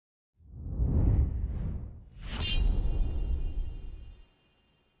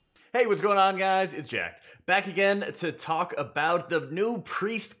Hey, what's going on, guys? It's Jack. Back again to talk about the new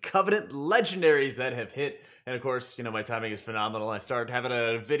Priest Covenant Legendaries that have hit. And of course, you know, my timing is phenomenal. I started having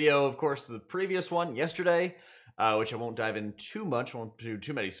a video, of course, the previous one yesterday, which I won't dive in too much, won't do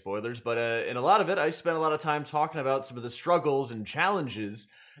too many spoilers, but in a lot of it, I spent a lot of time talking about some of the struggles and challenges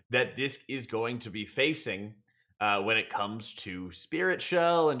that Disc is going to be facing when it comes to Spirit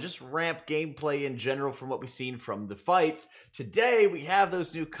Shell and just ramp gameplay in general from what we've seen from the fights. Today, we have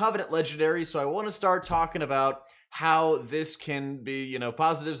those new Covenant Legendaries, so I want to start talking about how this can be, you know,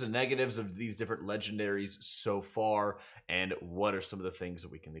 positives and negatives of these different Legendaries so far, and what are some of the things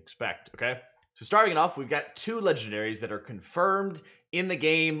that we can expect, okay? So starting off, we've got two Legendaries that are confirmed in the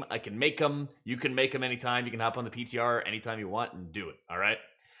game. I can make them. You can make them anytime. You can hop on the PTR anytime you want and do it, all right?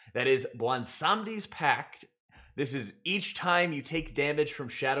 That is Bwansamdi's Pact. This is each time you take damage from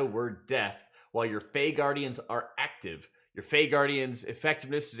Shadow Word Death while your Fey Guardians are active. Your Fey Guardians'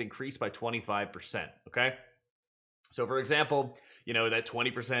 effectiveness is increased by 25%, okay? So for example, you know, that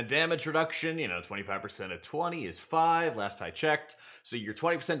 20% damage reduction, you know, 25% of 20 is 5, last I checked. So your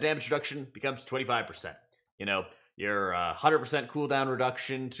 20% damage reduction becomes 25%. You know, your 100% cooldown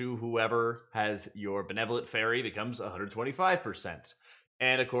reduction to whoever has your Benevolent Fairy becomes 125%.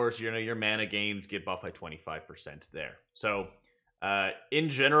 And of course, you know, your mana gains get buffed by 25% there. So,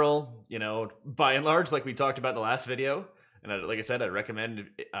 in general, you know, by and large, like we talked about in the last video, and like I said, I'd recommend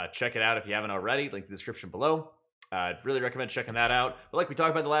check it out if you haven't already. Link in the description below. I'd really recommend checking that out. But like we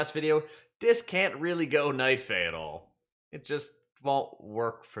talked about in the last video, Disc can't really go Night Fae at all. It just won't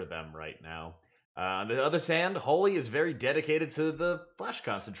work for them right now. On the other hand, Holy is very dedicated to the Flash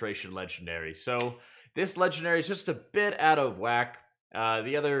Concentration Legendary. So this Legendary is just a bit out of whack.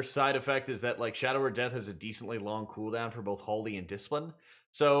 The other side effect is that, like, Shadow Word Death has a decently long cooldown for both Holy and Discipline.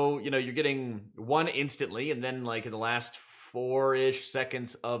 So, you know, you're getting one instantly, and then, like, in the last 4-ish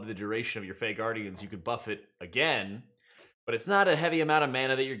seconds of the duration of your Fey Guardians, you could buff it again. But it's not a heavy amount of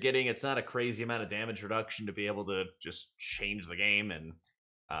mana that you're getting. It's not a crazy amount of damage reduction to be able to just change the game and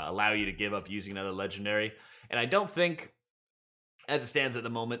allow you to give up using another Legendary. And I don't think, as it stands at the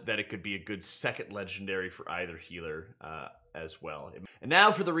moment, that it could be a good second Legendary for either healer as well. And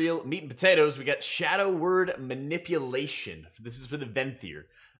now for the real meat and potatoes, we got Shadow Word Manipulation. This is for the Venthyr.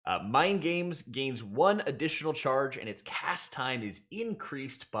 Mind Games gains 1 additional charge, and its cast time is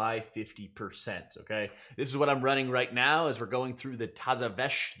increased by 50%, okay? This is what I'm running right now as we're going through the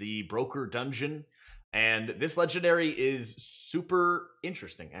Taza'vesh, the Broker Dungeon. And this Legendary is super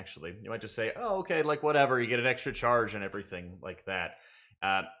interesting, actually. You might just say, oh, okay, like, whatever, you get an extra charge and everything like that.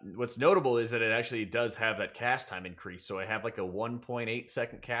 What's notable is that it actually does have that cast time increase, so I have like a 1.8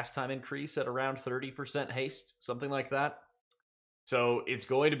 second cast time increase at around 30% haste, something like that. So it's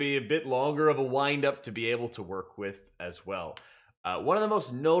going to be a bit longer of a wind-up to be able to work with as well. One of the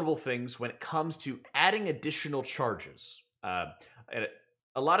most notable things when it comes to adding additional charges, and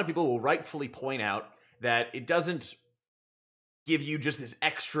a lot of people will rightfully point out that it doesn't give you just this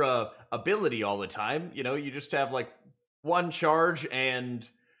extra ability all the time. You know, you just have like one charge, and,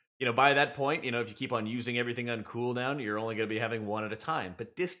 you know, by that point, you know, if you keep on using everything on cooldown, you're only going to be having one at a time.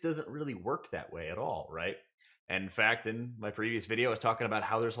 But Disc doesn't really work that way at all, right? And in fact, in my previous video, I was talking about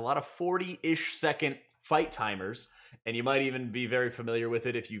how there's a lot of 40-ish second fight timers, and you might even be very familiar with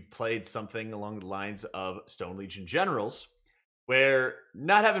it if you've played something along the lines of Stone Legion Generals, where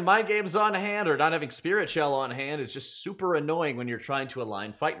not having Mind Games on hand or not having Spirit Shell on hand is just super annoying when you're trying to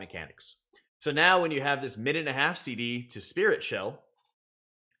align fight mechanics. So now when you have this 1.5 CD to Spirit Shell,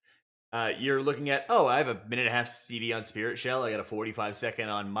 you're looking at, oh, I have a 1.5 CD on Spirit Shell, I got a 45-second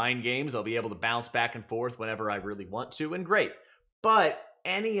on Mind Games, I'll be able to bounce back and forth whenever I really want to, and great. But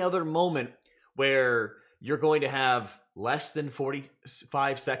any other moment where you're going to have less than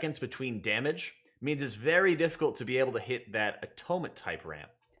 45 seconds between damage means it's very difficult to be able to hit that Atonement type ramp.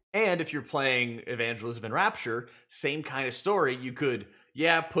 And if you're playing Evangelism and Rapture, same kind of story. You could,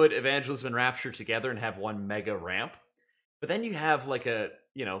 yeah, put Evangelism and Rapture together and have one mega ramp, but then you have like a,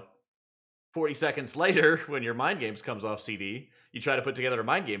 you know, 40 seconds later, when your Mind Games comes off CD, you try to put together a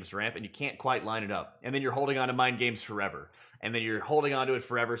Mind Games ramp, and you can't quite line it up. And then you're holding on to Mind Games forever. And then you're holding on to it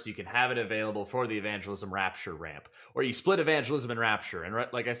forever so you can have it available for the Evangelism Rapture ramp. Or you split Evangelism and Rapture. And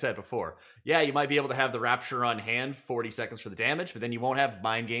like I said before, yeah, you might be able to have the Rapture on hand, 40 seconds for the damage, but then you won't have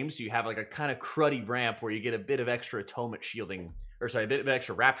Mind Games, so you have like a kind of cruddy ramp where you get a bit of extra Atonement shielding, or sorry, a bit of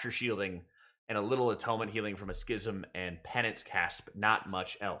extra Rapture shielding, and a little Atonement healing from a Schism and Penance cast, but not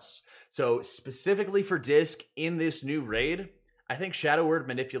much else. So specifically for Disc in this new raid, I think Shadow Word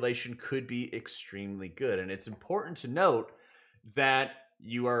Manipulation could be extremely good. And it's important to note that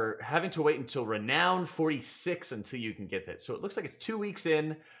you are having to wait until Renown 46 until you can get that. So it looks like it's 2 weeks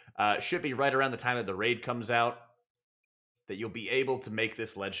in. It should be right around the time that the raid comes out that you'll be able to make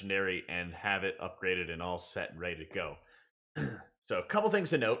this legendary and have it upgraded and all set and ready to go. So a couple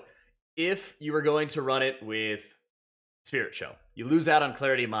things to note. If you were going to run it with Spirit Shell, you lose out on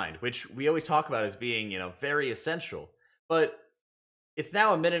Clarity of Mind, which we always talk about as being, very essential. But it's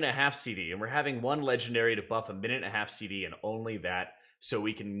now a 1.5 CD, and we're having one legendary to buff a 1.5 CD and only that, so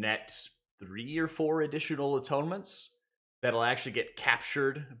we can net 3 or 4 additional atonements that'll actually get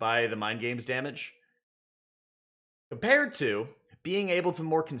captured by the Mind Games damage. Compared to being able to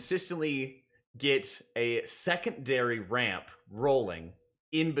more consistently get a secondary ramp rolling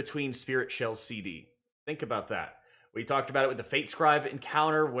in between Spirit Shell CD. Think about that. We talked about it with the Fate Scribe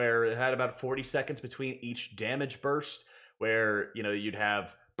encounter, where it had about 40 seconds between each damage burst, where, you'd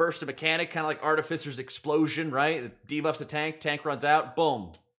have burst of mechanic, kind of like Artificer's Explosion, right? It debuffs the tank runs out,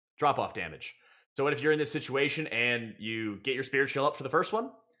 boom, drop-off damage. So what if you're in this situation and you get your Spirit Shell up for the first one,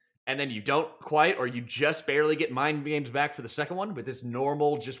 and then you don't quite, or you just barely get Mind Games back for the second one with this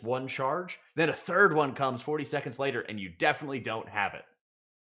normal just one charge, then a third one comes 40 seconds later, and you definitely don't have it.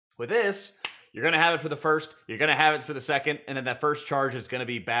 With this, you're going to have it for the first, you're going to have it for the second, and then that first charge is going to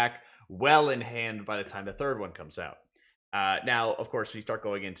be back well in hand by the time the third one comes out. Now, of course, we start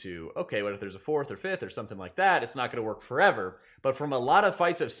going into, okay, what if there's a fourth or fifth or something like that? It's not going to work forever. But from a lot of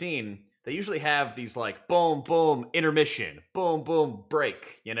fights I've seen, they usually have these like boom, boom, intermission, boom, boom,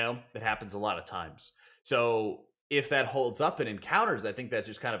 break, that happens a lot of times. So if that holds up in encounters, I think that's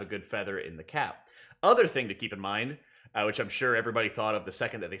just kind of a good feather in the cap. Other thing to keep in mind, which I'm sure everybody thought of the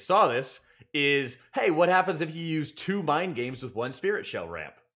second that they saw this, is, hey, what happens if you use 2 Mind Games with 1 Spirit Shell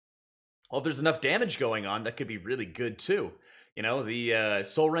ramp? Well, if there's enough damage going on, that could be really good too. The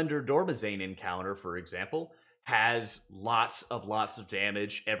Soul Render Dormazane encounter, for example, has lots of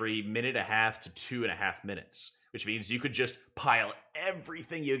damage every 1.5 to 2.5 minutes, which means you could just pile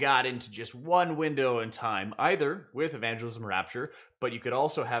everything you got into just one window in time, either with Evangelism Rapture, but you could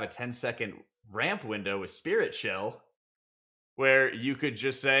also have a 10-second ramp window with Spirit Shell, where you could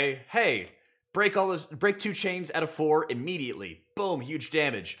just say, hey, break 2 chains out of 4 immediately. Boom, huge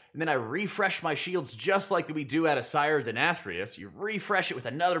damage. And then I refresh my shields just like we do at a Sire Denathrius. You refresh it with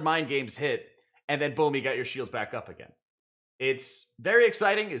another Mind Games hit, and then boom, you got your shields back up again. It's very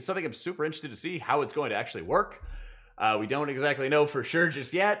exciting. It's something I'm super interested to see how it's going to actually work. We don't exactly know for sure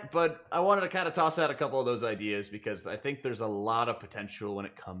just yet, but I wanted to kind of toss out a couple of those ideas because I think there's a lot of potential when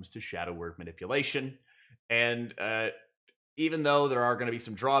it comes to Shadow Word manipulation. And even though there are going to be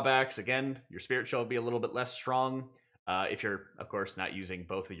some drawbacks, again, your Spirit Shell will be a little bit less strong if you're, of course, not using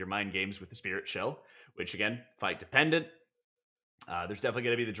both of your Mind Games with the Spirit Shell, which, again, fight dependent. There's definitely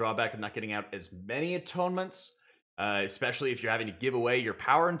going to be the drawback of not getting out as many atonements, especially if you're having to give away your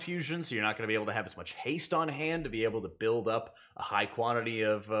power infusion, so you're not going to be able to have as much haste on hand to be able to build up a high quantity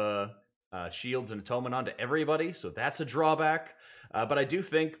of shields and atonement onto everybody, so that's a drawback. But I do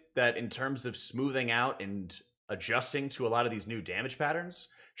think that in terms of smoothing out and adjusting to a lot of these new damage patterns,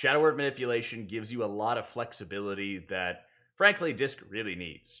 Shadow Word manipulation gives you a lot of flexibility that, frankly, Disc really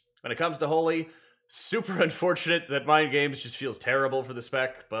needs. When it comes to Holy, super unfortunate that Mind Games just feels terrible for the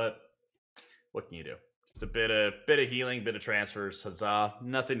spec, but what can you do? Just a bit of healing, bit of transfers, huzzah.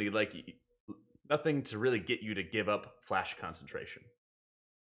 Nothing to really get you to give up flash concentration.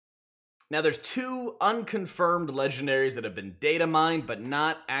 Now, there's 2 unconfirmed legendaries that have been data mined, but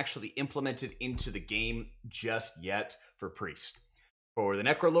not actually implemented into the game just yet for Priest. For the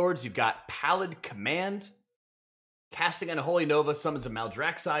Necrolords, you've got Pallid Command. Casting Unholy Nova summons a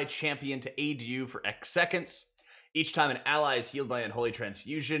Maldraxxi champion to aid you for X seconds. Each time an ally is healed by Unholy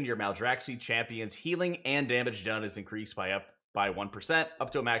Transfusion, your Maldraxxi champion's healing and damage done is increased by 1%,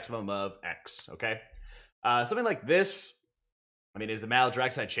 up to a maximum of X, okay? Something like this, I mean, is the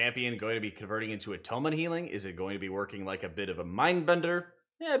Maldraxxi champion going to be converting into Atonement healing? Is it going to be working like a bit of a Mindbender?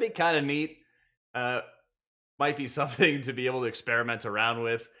 Yeah, it'd be kind of neat. Might be something to be able to experiment around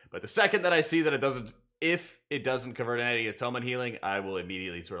with, but the second that I see that it doesn't, if it doesn't convert any Atonement healing, I will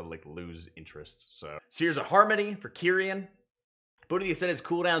immediately sort of like lose interest. So, Seers of Harmony for Kyrian. Boon of the Ascended's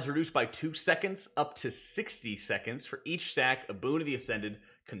cooldowns reduced by 2 seconds up to 60 seconds for each stack of Boon of the Ascended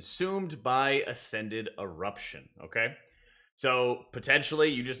consumed by Ascended Eruption, okay? So, potentially,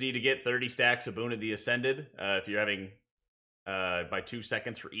 you just need to get 30 stacks of Boon of the Ascended if you're having by 2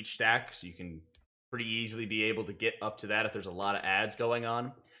 seconds for each stack, so you can pretty easily be able to get up to that if there's a lot of ads going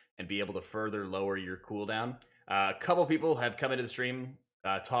on and be able to further lower your cooldown. A couple people have come into the stream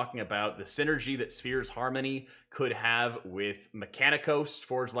talking about the synergy that Sphere's Harmony could have with Mechanicos,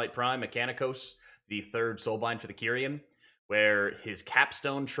 Forge Light Prime, Mechanicos, the 3rd Soulbind for the Kyrian, where his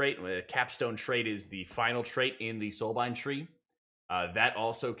capstone trait, capstone trait is the final trait in the Soulbind tree. That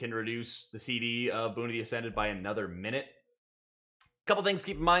also can reduce the CD of Boon of the Ascended by another minute. Couple things to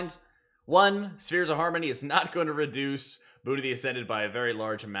keep in mind. One, Spheres of Harmony is not going to reduce Boon of the Ascended by a very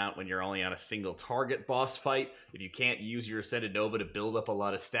large amount when you're only on a single target boss fight. If you can't use your Ascended Nova to build up a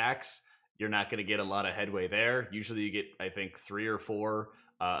lot of stacks, you're not going to get a lot of headway there. Usually you get, I think, 3 or 4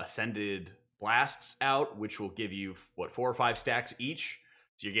 Ascended Blasts out, which will give you, 4 or 5 stacks each.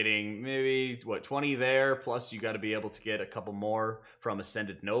 So you're getting maybe, 20 there, plus you got to be able to get a couple more from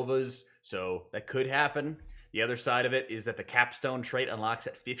Ascended Novas. So that could happen. The other side of it is that the capstone trait unlocks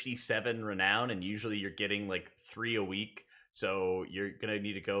at 57 renown, and usually you're getting like 3 a week. So you're going to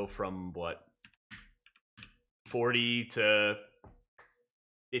need to go from, 40 to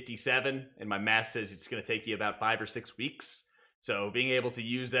 57, and my math says it's going to take you about 5 or 6 weeks. So being able to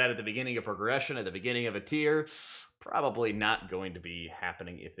use that at the beginning of progression, at the beginning of a tier, probably not going to be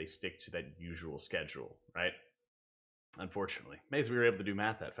happening if they stick to that usual schedule, right? Unfortunately. Amazing we were able to do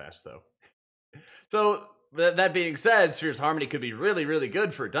math that fast, though. So that being said, Spheres of Harmony could be really, really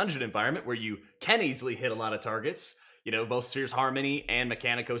good for a dungeon environment where you can easily hit a lot of targets. You know, both Spheres of Harmony and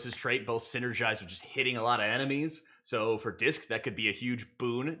Mechanicos' trait both synergize with just hitting a lot of enemies. So for Disc, that could be a huge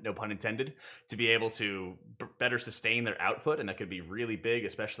boon, no pun intended, to be able to better sustain their output, and that could be really big,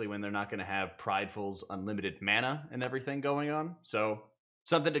 especially when they're not going to have Prideful's unlimited mana and everything going on. So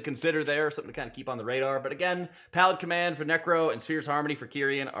something to consider there, something to kind of keep on the radar. But again, Palette Command for Necro and Spheres of Harmony for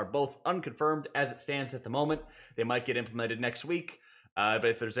Kyrian are both unconfirmed as it stands at the moment. They might get implemented next week, but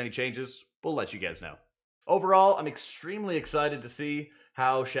if there's any changes, we'll let you guys know. Overall, I'm extremely excited to see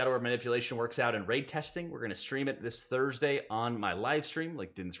how Shadow Word Manipulation works out in raid testing. We're going to stream it this Thursday on my live stream,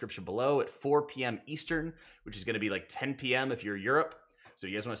 linked in the description below, at 4 p.m. Eastern, which is going to be like 10 p.m. if you're Europe. So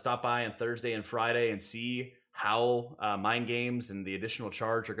you guys want to stop by on Thursday and Friday and see how Mind Games and the additional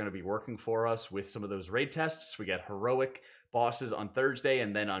charge are going to be working for us with some of those raid tests. We got Heroic bosses on Thursday,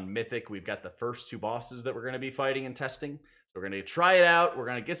 and then on Mythic, we've got the first 2 bosses that we're going to be fighting and testing. So we're going to try it out. We're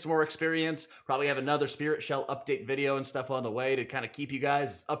going to get some more experience. Probably have another Spirit Shell update video and stuff on the way to kind of keep you guys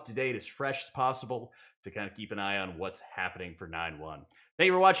as up to date, as fresh as possible, to kind of keep an eye on what's happening for 9.1. Thank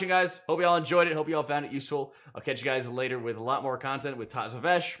you for watching, guys. Hope you all enjoyed it. Hope you all found it useful. I'll catch you guys later with a lot more content with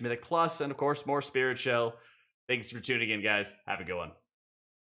Taza'vesh, Mythic Plus, and of course, more Spirit Shell. Thanks for tuning in, guys. Have a good one.